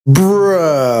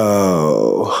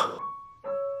Bro.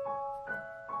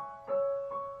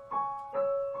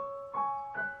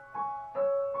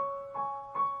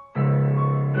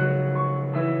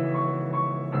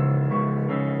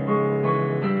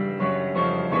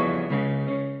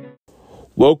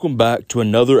 Welcome back to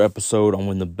another episode on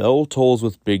When the Bell Tolls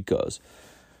with Big Cuz.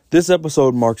 This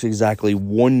episode marks exactly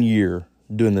 1 year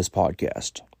doing this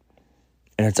podcast,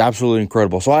 and it's absolutely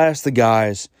incredible. So I asked the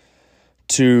guys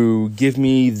to give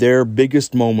me their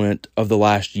biggest moment of the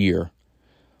last year.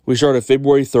 We started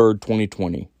February 3rd,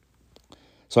 2020.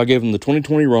 So I gave them the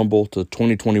 2020 Rumble to the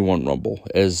 2021 Rumble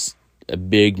as a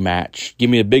big match. Give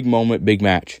me a big moment, big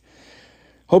match.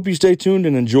 Hope you stay tuned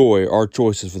and enjoy our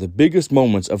choices for the biggest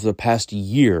moments of the past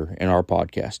year in our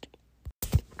podcast.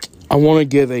 I want to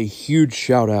give a huge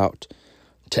shout out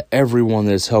to everyone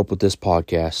that has helped with this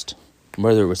podcast.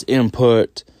 Whether it was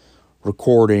input,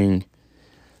 recording,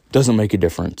 doesn't make a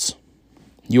difference.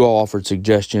 You all offered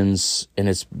suggestions, and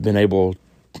it's been able...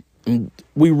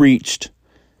 We reached,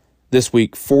 this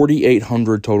week,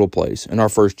 4,800 total plays in our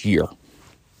first year.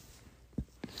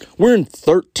 We're in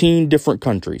 13 different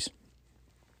countries.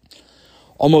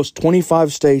 Almost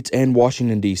 25 states and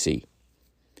Washington, D.C.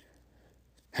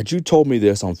 Had you told me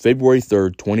this on February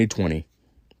 3rd, 2020,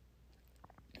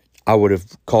 I would have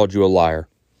called you a liar.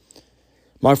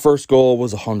 My first goal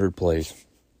was 100 plays.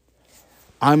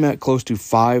 I'm at close to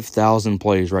 5,000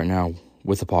 plays right now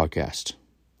with the podcast.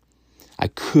 I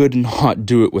could not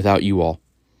do it without you all.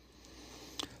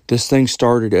 This thing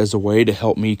started as a way to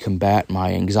help me combat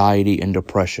my anxiety and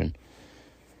depression.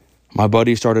 My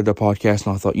buddy started a podcast,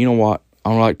 and I thought, you know what?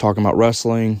 I don't like talking about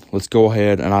wrestling. Let's go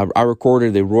ahead. And I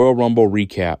recorded the Royal Rumble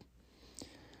recap.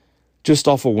 Just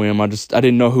off a whim. I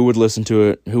didn't know who would listen to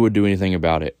it, who would do anything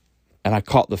about it. And I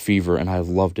caught the fever, and I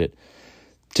loved it.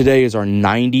 Today is our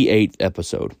 98th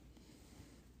episode.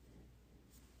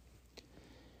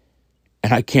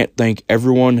 And I can't thank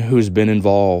everyone who's been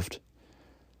involved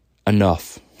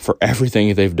enough for everything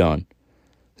that they've done.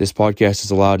 This podcast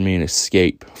has allowed me an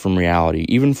escape from reality,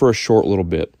 even for a short little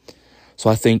bit. So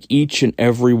I thank each and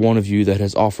every one of you that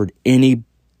has offered any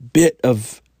bit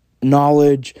of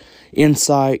knowledge,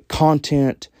 insight,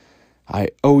 content. I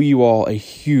owe you all a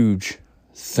huge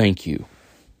thank you.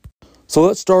 So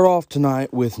let's start off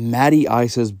tonight with Matty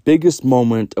Ice's biggest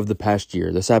moment of the past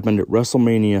year. This happened at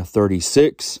WrestleMania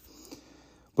 36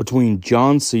 between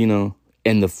John Cena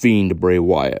and The Fiend, Bray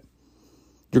Wyatt.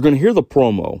 You're going to hear the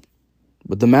promo,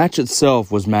 but the match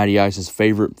itself was Matty Ice's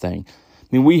favorite thing. I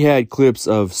mean, we had clips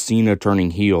of Cena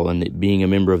turning heel and it being a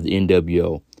member of the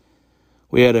NWO.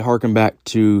 We had to harken back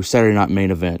to Saturday Night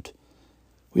Main Event.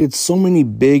 We had so many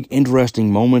big,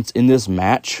 interesting moments in this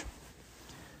match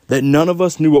that none of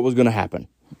us knew what was going to happen.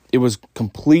 It was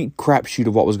complete crapshoot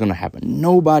of what was going to happen.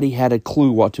 Nobody had a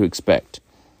clue what to expect.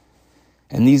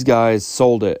 And these guys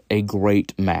sold it a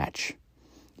great match.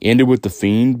 Ended with The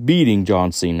Fiend beating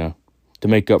John Cena to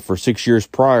make up for 6 years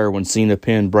prior when Cena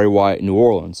pinned Bray Wyatt in New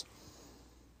Orleans.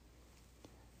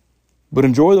 But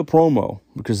enjoy the promo,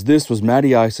 because this was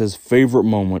Matty Ice's favorite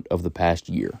moment of the past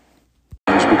year.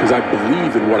 Because I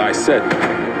believe in what I said.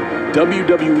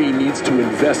 WWE needs to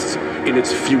invest in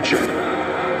its future.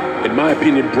 In my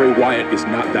opinion, Bray Wyatt is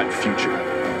not that future.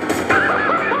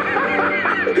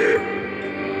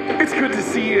 It's good to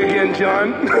see you again,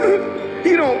 John.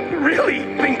 You don't really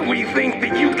think we think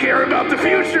that you care about the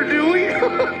future, do we?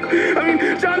 I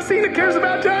mean, John Cena cares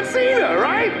about John Cena,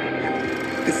 right?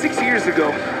 And 6 years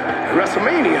ago, at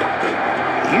WrestleMania,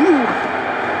 you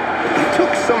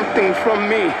took something from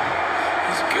me.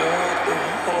 He's got the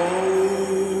whole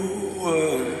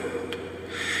world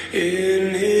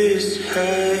in his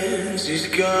hands. He's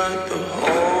got the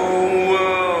whole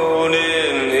world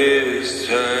in his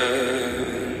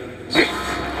hands.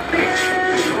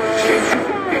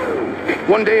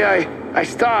 One day I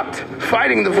stopped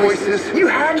fighting the voices. You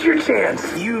had your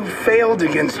chance. You failed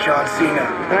against John Cena.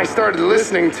 And I started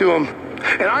listening to him.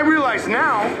 And I realize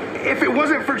now, if it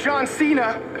wasn't for John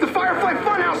Cena, the Firefly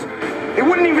Funhouse, it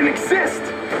wouldn't even exist.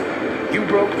 You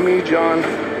broke me, John,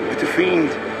 with The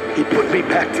Fiend. He put me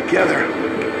back together.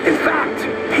 In fact,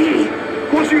 he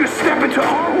wants you to step into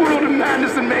our world of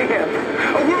madness and mayhem.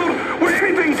 A world where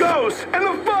anything goes and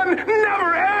the fun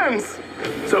never ends.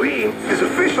 So he is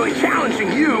officially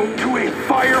challenging you to a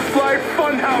Firefly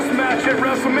Funhouse match at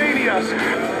WrestleMania.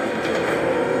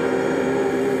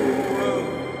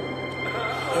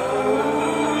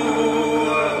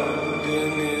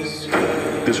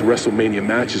 This WrestleMania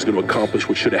match is going to accomplish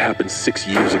what should have happened 6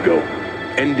 years ago.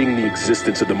 Ending the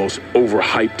existence of the most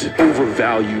overhyped,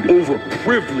 overvalued,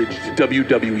 overprivileged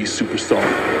WWE superstar.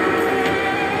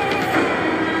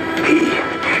 He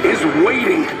is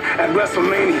waiting at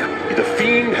WrestleMania. The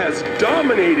Fiend has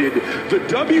dominated the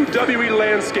WWE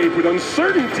landscape with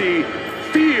uncertainty,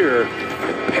 fear,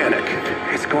 and panic.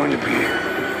 It's going to be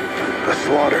a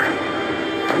slaughter.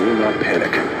 I will not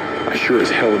panic. I sure as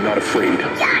hell am not afraid.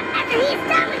 John, after he's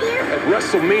done with you, At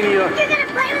WrestleMania, you're gonna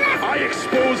play with us? I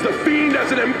expose the Fiend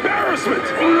as an embarrassment.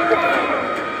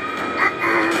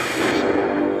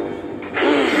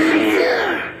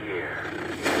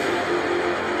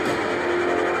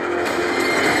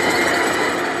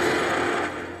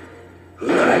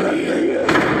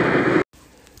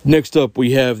 Next up,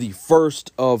 we have the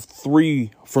first of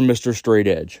 3 from Mr. Straight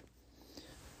Edge.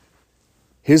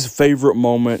 His favorite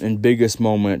moment and biggest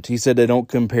moment, he said they don't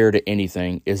compare to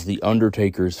anything, is The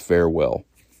Undertaker's farewell.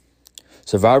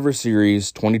 Survivor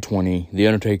Series 2020, The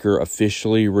Undertaker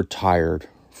officially retired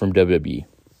from WWE.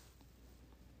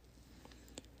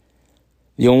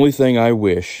 The only thing I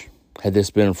wish had this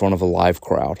been in front of a live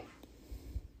crowd.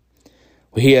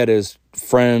 He had his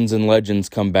friends and legends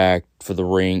come back for the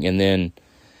ring, and then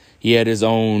he had his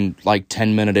own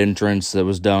 10-minute entrance that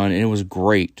was done, and it was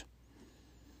great.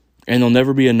 And there'll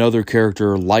never be another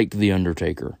character like The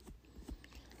Undertaker.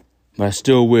 But I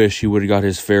still wish he would have got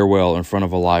his farewell in front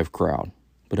of a live crowd.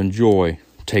 But enjoy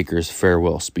Taker's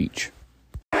farewell speech.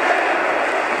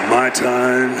 My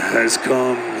time has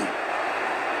come.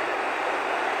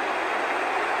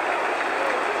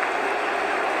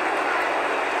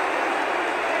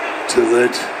 To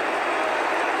let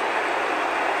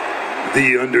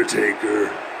The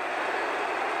Undertaker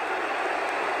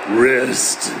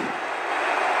rest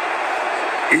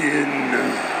in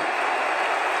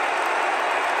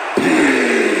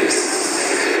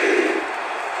peace.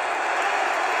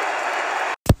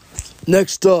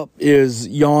 Next up is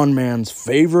Yawn Man's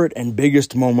favorite and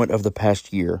biggest moment of the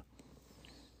past year.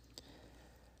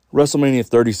 WrestleMania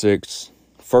 36,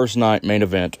 first night main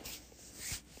event,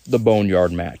 the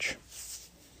Boneyard match.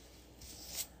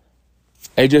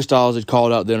 AJ Styles had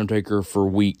called out The Undertaker for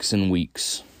weeks and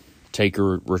weeks.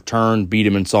 Taker returned, beat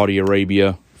him in Saudi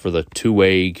Arabia for the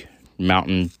 2-egg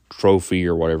mountain trophy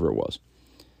or whatever it was.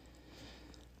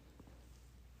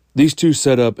 These two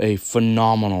set up a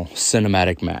phenomenal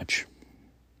cinematic match.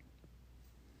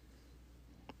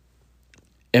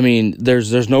 I mean,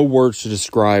 there's no words to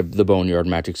describe the Boneyard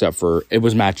match except for it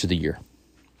was match of the year.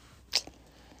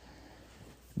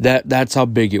 That's how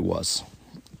big it was.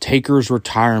 Taker's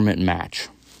retirement match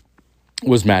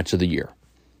was match of the year.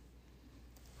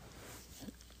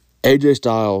 AJ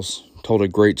Styles told a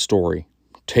great story.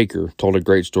 Taker told a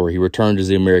great story. He returned as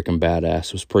the American Badass.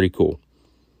 It was pretty cool.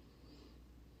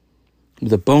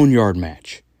 The Boneyard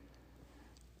match.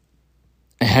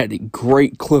 It had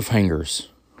great cliffhangers.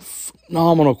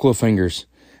 Phenomenal cliffhangers.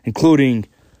 Including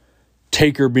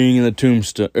Taker being in the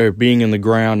tombstone, or being in the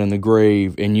ground in the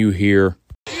grave, and you hear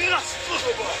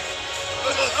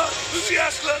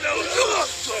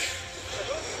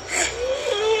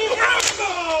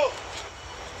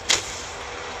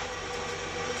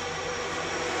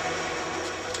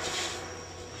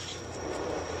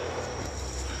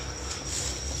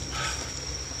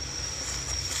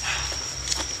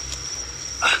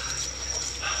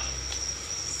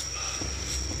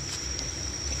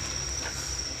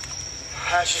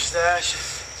ashes to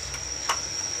ashes,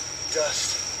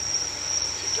 dust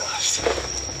to dust.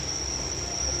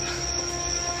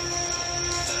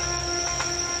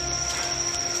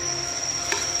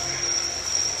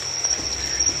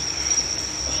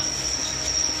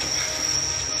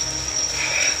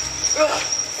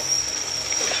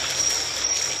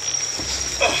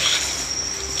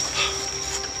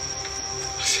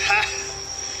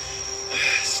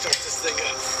 Start this thing up.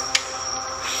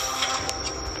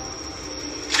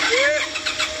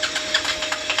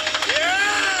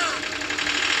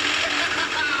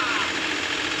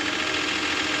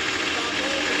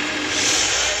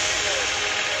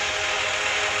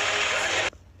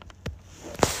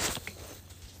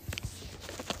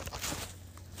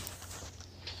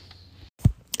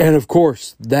 And of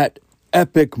course, that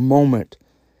epic moment.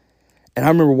 And I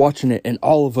remember watching it and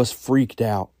all of us freaked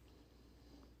out.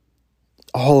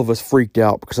 All of us freaked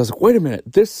out because I was like, wait a minute,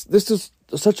 this is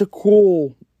such a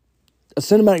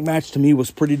cinematic match to me was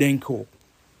pretty dang cool.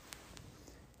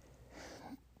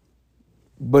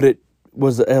 But it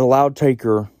allowed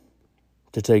Taker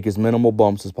to take as minimal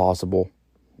bumps as possible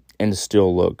and to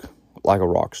still look like a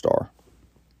rock star.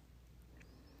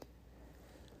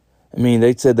 I mean,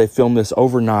 they said they filmed this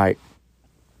overnight,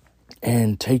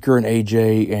 and Taker and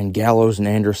AJ and Gallows and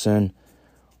Anderson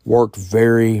worked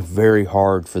very, very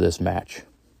hard for this match.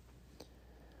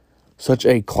 Such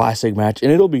a classic match,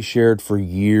 and it'll be shared for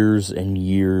years and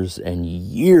years and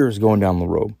years going down the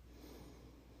road.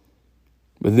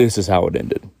 But this is how it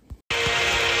ended.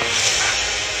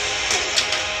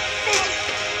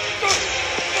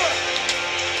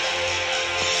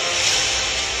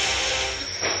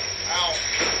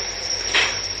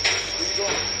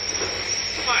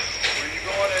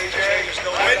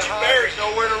 There's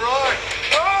nowhere to run.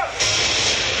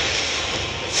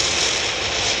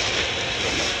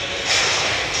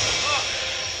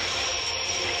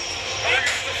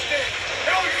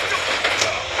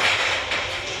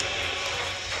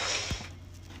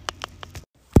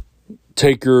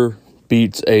 Taker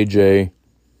beats AJ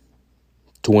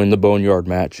to win the Boneyard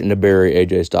match and to bury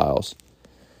AJ Styles.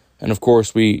 And of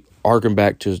course, we harken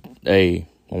back to I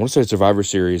want to say Survivor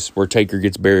Series where Taker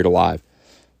gets buried alive.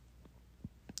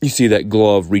 You see that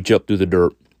glove reach up through the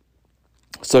dirt.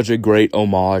 Such a great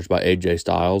homage by AJ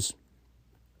Styles.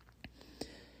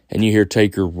 And you hear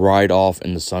Taker ride off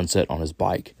in the sunset on his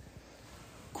bike.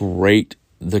 Great.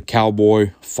 The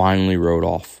cowboy finally rode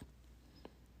off.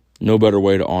 No better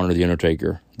way to honor The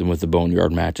Undertaker than with the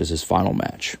Boneyard match as his final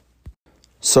match.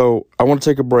 So, I want to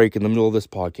take a break in the middle of this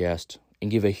podcast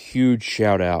and give a huge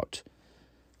shout out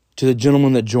to the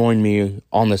gentleman that joined me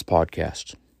on this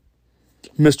podcast.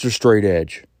 Mr. Straight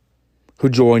Edge, who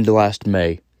joined last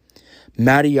May.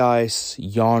 Matty Ice,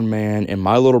 Yon Man, and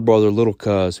my little brother, Little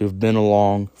Cuz, who have been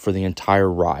along for the entire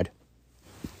ride.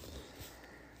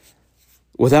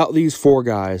 Without these four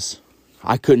guys,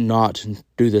 I could not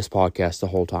do this podcast the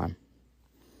whole time.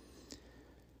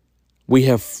 We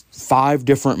have 5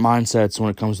 different mindsets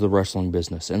when it comes to the wrestling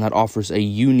business, and that offers a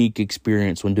unique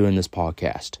experience when doing this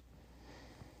podcast.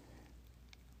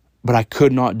 But I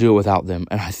could not do it without them,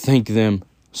 and I thank them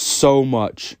so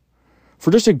much for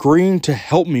just agreeing to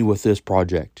help me with this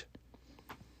project.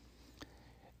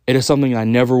 It is something I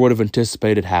never would have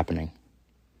anticipated happening,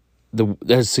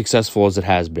 as successful as it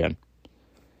has been.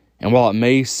 And while it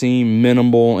may seem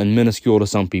minimal and minuscule to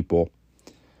some people,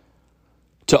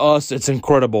 to us, it's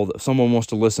incredible that someone wants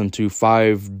to listen to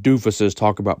 5 doofuses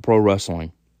talk about pro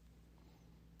wrestling.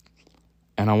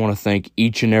 And I want to thank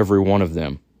each and every one of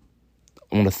them.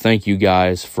 I want to thank you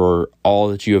guys for all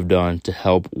that you have done to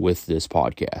help with this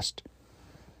podcast.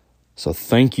 So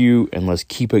thank you, and let's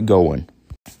keep it going.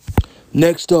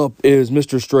 Next up is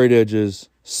Mr. Straight Edge's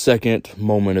second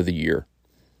moment of the year.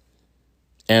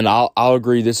 And I'll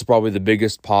agree, this is probably the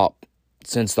biggest pop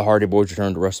since the Hardy Boys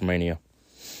returned to WrestleMania.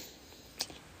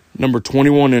 Number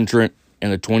 21 entrant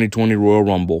in the 2020 Royal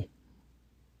Rumble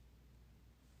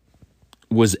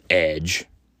was Edge.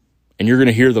 And you're going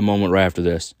to hear the moment right after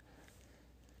this.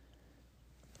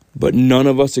 But none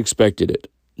of us expected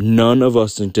it. None of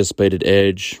us anticipated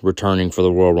Edge returning for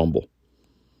the Royal Rumble.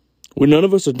 None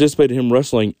of us anticipated him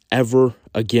wrestling ever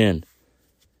again.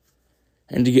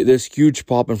 And to get this huge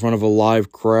pop in front of a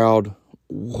live crowd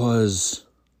was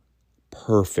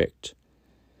perfect.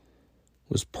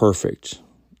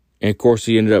 And of course,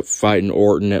 he ended up fighting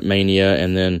Orton at Mania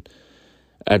and then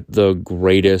at the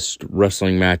greatest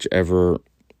wrestling match ever.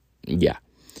 Yeah.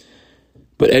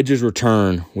 But Edge's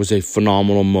return was a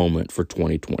phenomenal moment for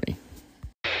 2020.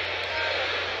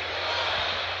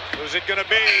 Who's it going to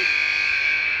be?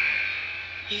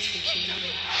 You think you know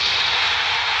me?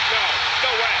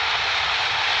 No way.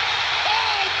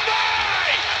 Oh, my!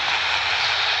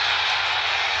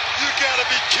 You gotta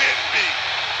be kidding me.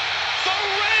 The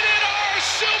Rated R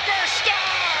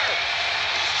Superstar!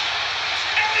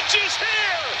 Edge is here!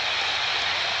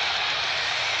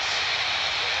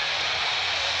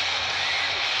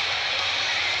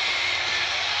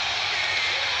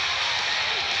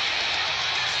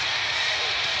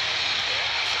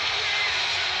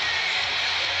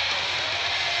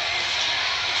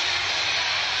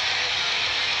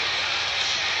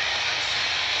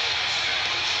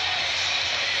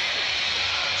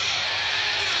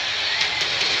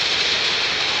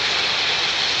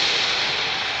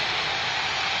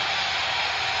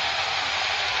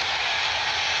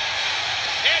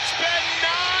 It's been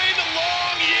 9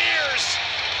 long years.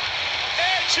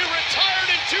 Edge, who retired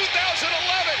in 2011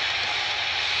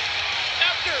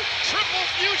 after triple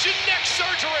fusion neck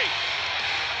surgery.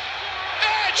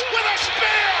 Edge with a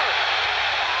spear!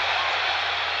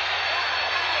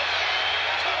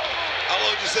 How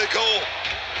long did you say, Cole? 9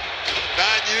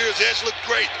 years. Edge looked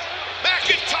great.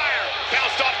 McIntyre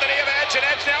bounced off the knee of Edge, and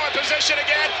Edge now in position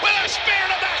again with a spear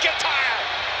to McIntyre.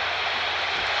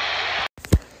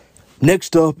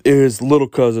 Next up is Little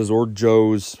Cuz's or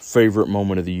Joe's favorite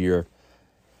moment of the year.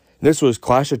 This was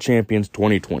Clash of Champions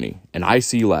 2020, an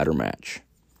IC ladder match,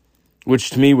 which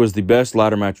to me was the best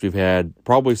ladder match we've had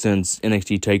probably since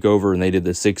NXT TakeOver, and they did the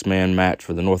 6-man match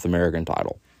for the North American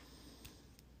title.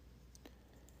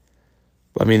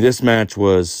 I mean, this match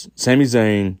was Sami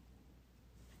Zayn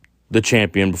the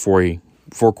champion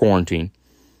before quarantine.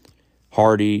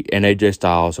 Hardy and AJ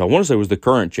Styles, I want to say was the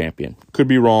current champion. Could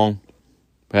be wrong.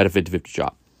 Had a 50-50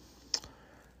 shot.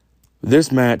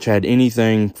 This match had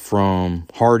anything from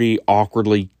Hardy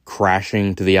awkwardly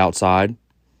crashing to the outside,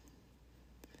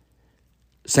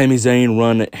 Sami Zayn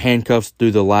run handcuffs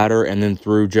through the ladder and then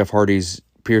through Jeff Hardy's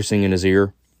piercing in his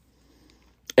ear,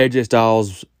 AJ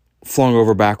Styles flung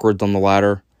over backwards on the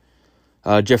ladder,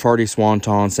 Jeff Hardy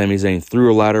swanton Sami Zayn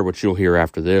through a ladder, which you'll hear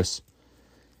after this.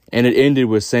 And it ended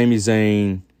with Sami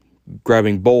Zayn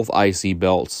grabbing both IC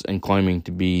belts and claiming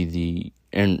to be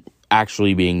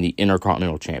actually being the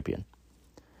Intercontinental Champion.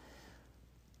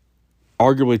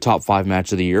 Arguably top 5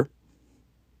 match of the year.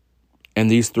 And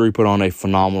these three put on a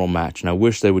phenomenal match. And I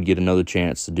wish they would get another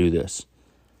chance to do this.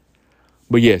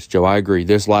 But yes, Joe, I agree.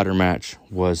 This ladder match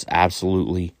was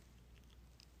absolutely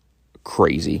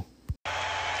crazy.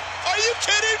 Are you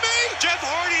kidding me? Jeff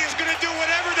Hardy is going to do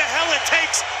whatever the hell it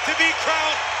takes to be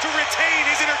crowned to retain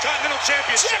his Intercontinental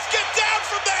Championship. Jeff, get down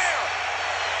from there!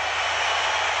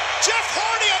 Jeff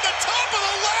Hardy on the top of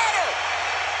the ladder!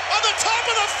 On the top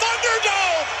of the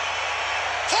Thunderdome!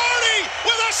 Hardy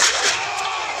with a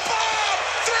bomb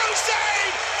through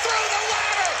Zayn, through the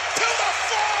ladder, to the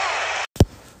floor!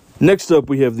 Next up,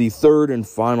 we have the third and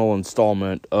final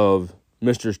installment of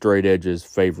Mr. Straight Edge's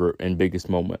favorite and biggest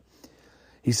moment.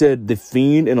 He said, The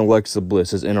Fiend and Alexa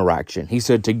Bliss's interaction. He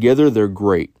said, together they're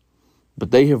great, but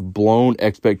they have blown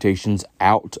expectations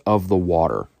out of the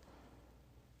water.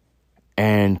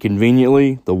 And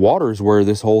conveniently, the water is where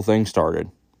this whole thing started.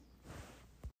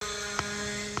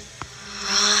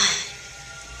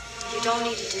 You don't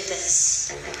need to do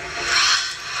this.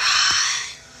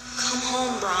 Come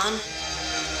home, Braun.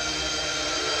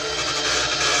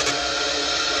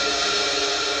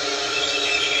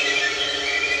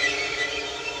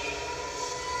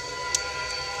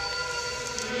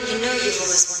 You know you've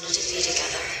always wanted to be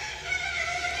together.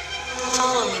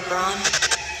 Follow me, Braun.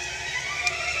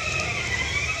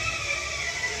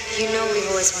 You know we've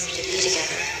always wanted to be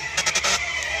together.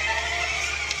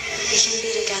 We can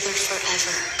be together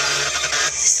forever.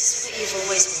 This is what you've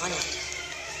always wanted.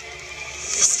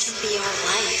 This can be our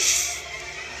life.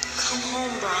 Come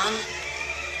home, Braun.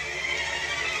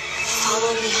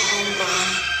 Follow me home, Braun.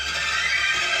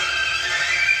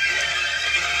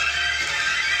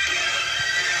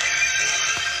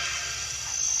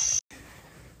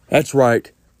 That's right.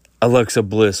 Alexa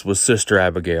Bliss was Sister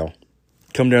Abigail.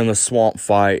 Come down the swamp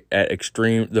fight at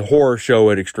the horror show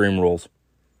at Extreme Rules.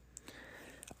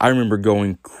 I remember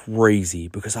going crazy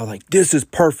because I was like, this is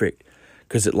perfect.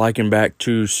 Because it likened back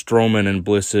to Strowman and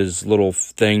Bliss's little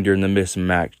thing during the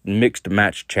mixed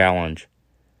match challenge.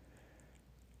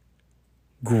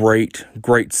 Great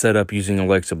setup using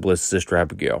Alexa Bliss, Sister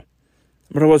Abigail.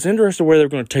 But I was interested where they were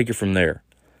going to take it from there.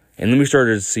 And then we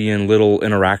started seeing little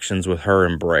interactions with her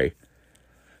and Bray.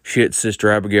 She hit Sister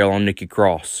Abigail on Nikki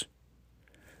Cross.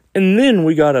 And then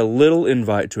we got a little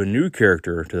invite to a new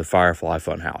character to the Firefly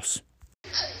Funhouse.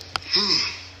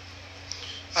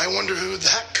 I wonder who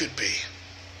that could be.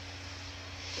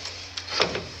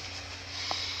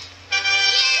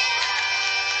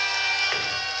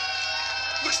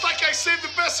 Looks like I saved the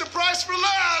best surprise for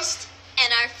last.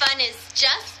 And our fun is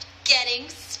just getting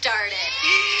started.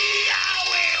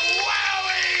 Yowie,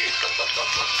 wowie.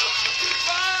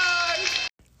 Bye.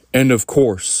 And of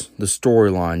course, the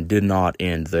storyline did not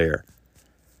end there.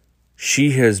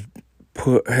 She has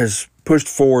pushed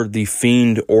forward the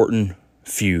Fiend Orton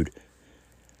feud.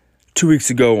 2 weeks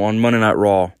ago on Monday Night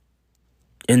Raw,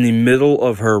 in the middle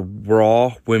of her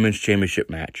Raw Women's Championship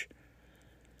match,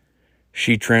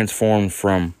 she transformed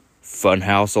from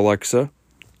Funhouse Alexa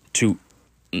to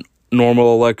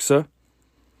normal Alexa,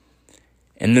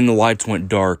 and then the lights went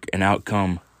dark and out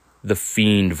come the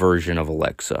Fiend version of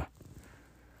Alexa.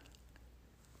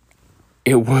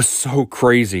 It was so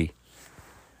crazy.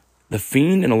 The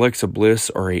Fiend and Alexa Bliss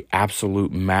are an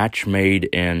absolute match made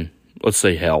in, let's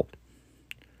say, hell.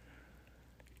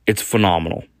 It's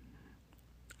phenomenal.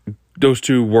 Those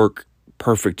two work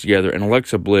perfect together. And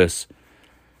Alexa Bliss,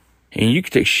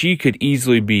 and she could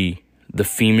easily be the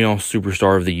female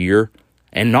superstar of the year.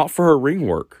 And not for her ring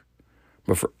work,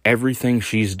 but for everything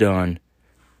she's done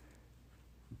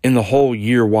in the whole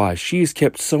year-wise. She has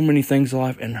kept so many things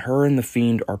alive, and her and the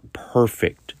Fiend are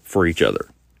perfect for each other.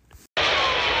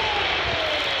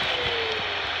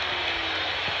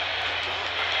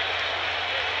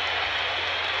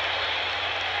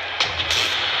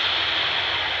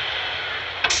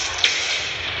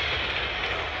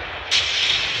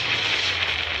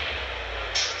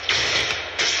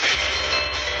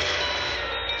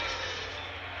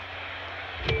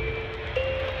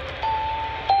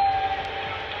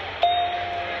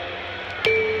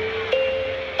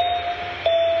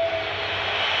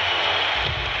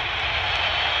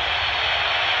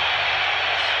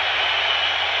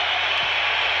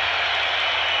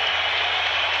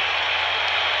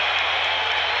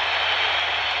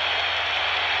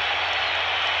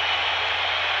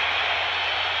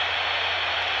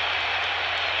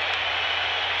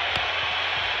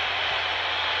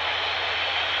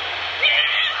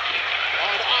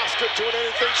 Asuka doing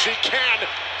anything she can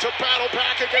to battle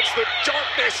back against the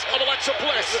darkness of Alexa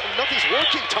Bliss. Nothing's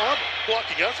working, Tom.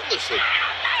 Blocking effortlessly.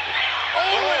 Oh,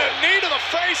 and a knee to the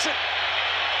face. And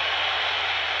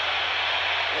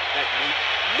That knee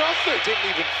nothing. didn't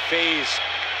even phase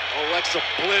Alexa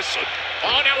Bliss.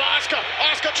 Oh, now Asuka.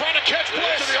 Asuka trying to catch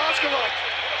Bliss. To the Asuka lock.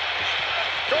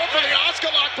 Going for the Asuka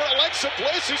lock, but Alexa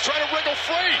Bliss is trying to wriggle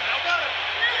free.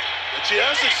 She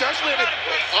has successfully.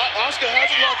 Asuka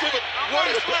hasn't locked in, but What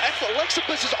is Alexa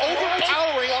Bliss is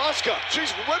overpowering Asuka.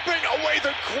 She's ripping away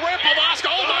the grip of Asuka.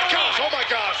 Oh my gosh. Oh my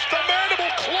gosh. The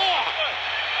mandible claw.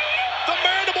 The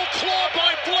mandible claw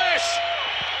by Bliss.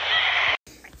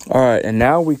 All right, and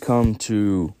now we come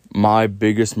to my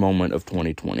biggest moment of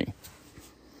 2020.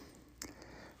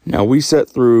 Now, we sat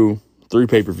through 3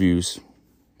 pay-per-views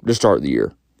to start the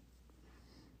year.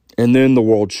 And then the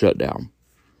world shut down.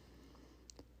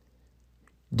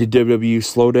 Did WWE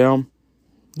slow down?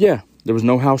 Yeah, there was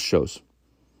no house shows.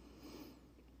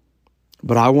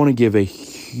 But I want to give a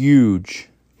huge,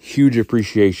 huge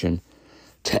appreciation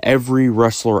to every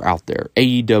wrestler out there.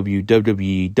 AEW,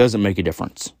 WWE, doesn't make a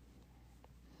difference.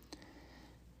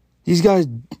 These guys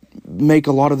make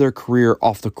a lot of their career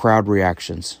off the crowd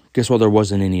reactions. Guess what there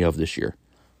wasn't any of this year?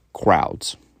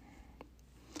 Crowds.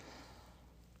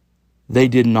 They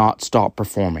did not stop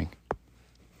performing.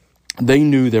 They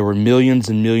knew there were millions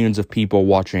and millions of people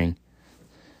watching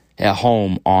at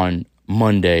home on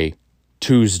Monday,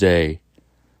 Tuesday,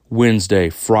 Wednesday,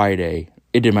 Friday.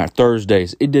 It didn't matter.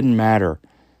 Thursdays. It didn't matter.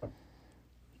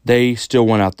 They still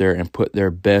went out there and put their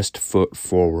best foot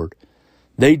forward.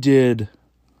 They did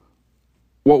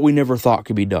what we never thought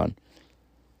could be done.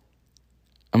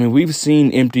 I mean, we've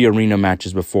seen empty arena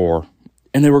matches before,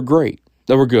 and they were great.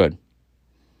 They were good.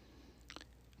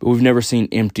 But we've never seen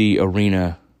empty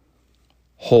arena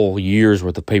whole years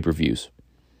worth of pay-per-views.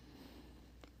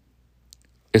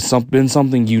 It's been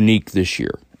something unique this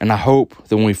year. And I hope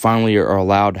that when we finally are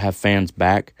allowed to have fans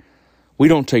back, we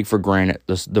don't take for granted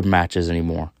the matches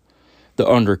anymore. The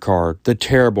undercard, the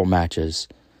terrible matches.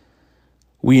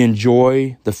 We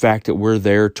enjoy the fact that we're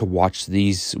there to watch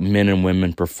these men and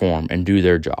women perform and do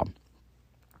their job.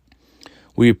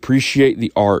 We appreciate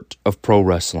the art of pro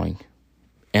wrestling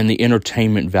and the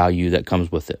entertainment value that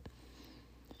comes with it.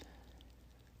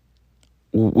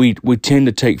 We tend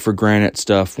to take for granted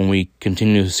stuff when we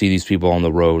continue to see these people on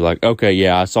the road. Like, okay,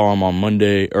 yeah, I saw him on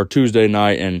Monday or Tuesday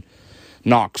night in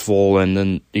Knoxville, and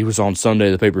then he was on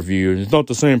Sunday, the pay-per-view, and it's not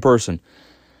the same person.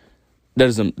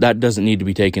 That doesn't need to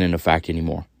be taken into fact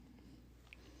anymore.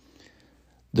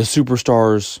 The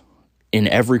superstars in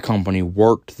every company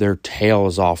worked their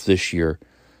tails off this year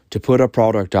to put a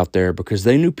product out there because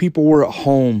they knew people were at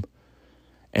home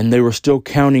and they were still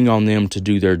counting on them to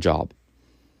do their job.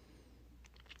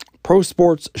 Pro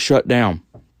sports shut down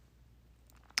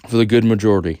for the good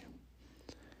majority.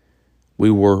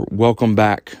 We were welcome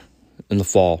back in the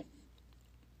fall.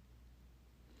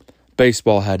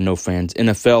 Baseball had no fans.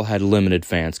 NFL had limited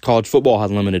fans. College football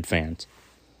had limited fans.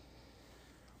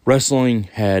 Wrestling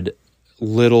had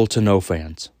little to no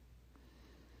fans.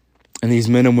 And these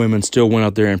men and women still went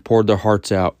out there and poured their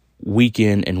hearts out week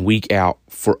in and week out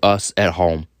for us at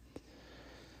home.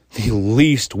 The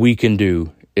least we can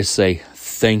do is say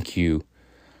thank you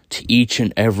to each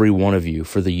and every one of you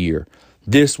for the year.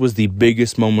 This was the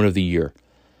biggest moment of the year.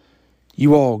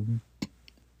 You all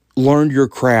learned your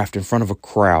craft in front of a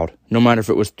crowd, no matter if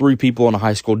it was 3 people in a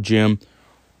high school gym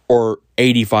or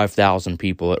 85,000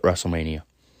 people at WrestleMania.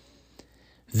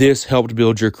 This helped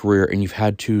build your career, and you've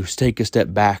had to take a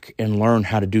step back and learn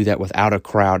how to do that without a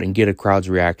crowd and get a crowd's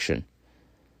reaction.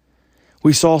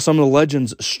 We saw some of the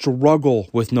legends struggle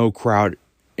with no crowd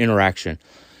interaction.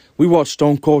 We watched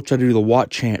Stone Cold try to do the Watt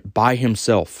chant by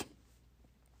himself.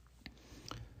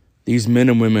 These men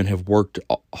and women have worked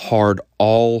hard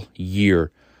all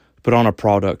year to put on a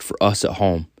product for us at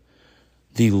home.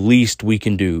 The least we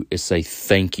can do is say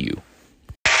thank you.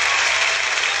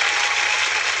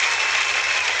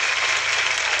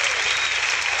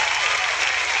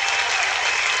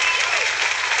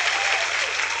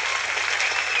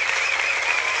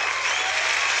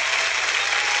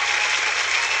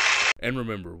 And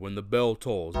remember, when the bell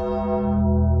tolls,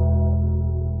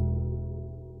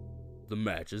 the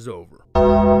match is over.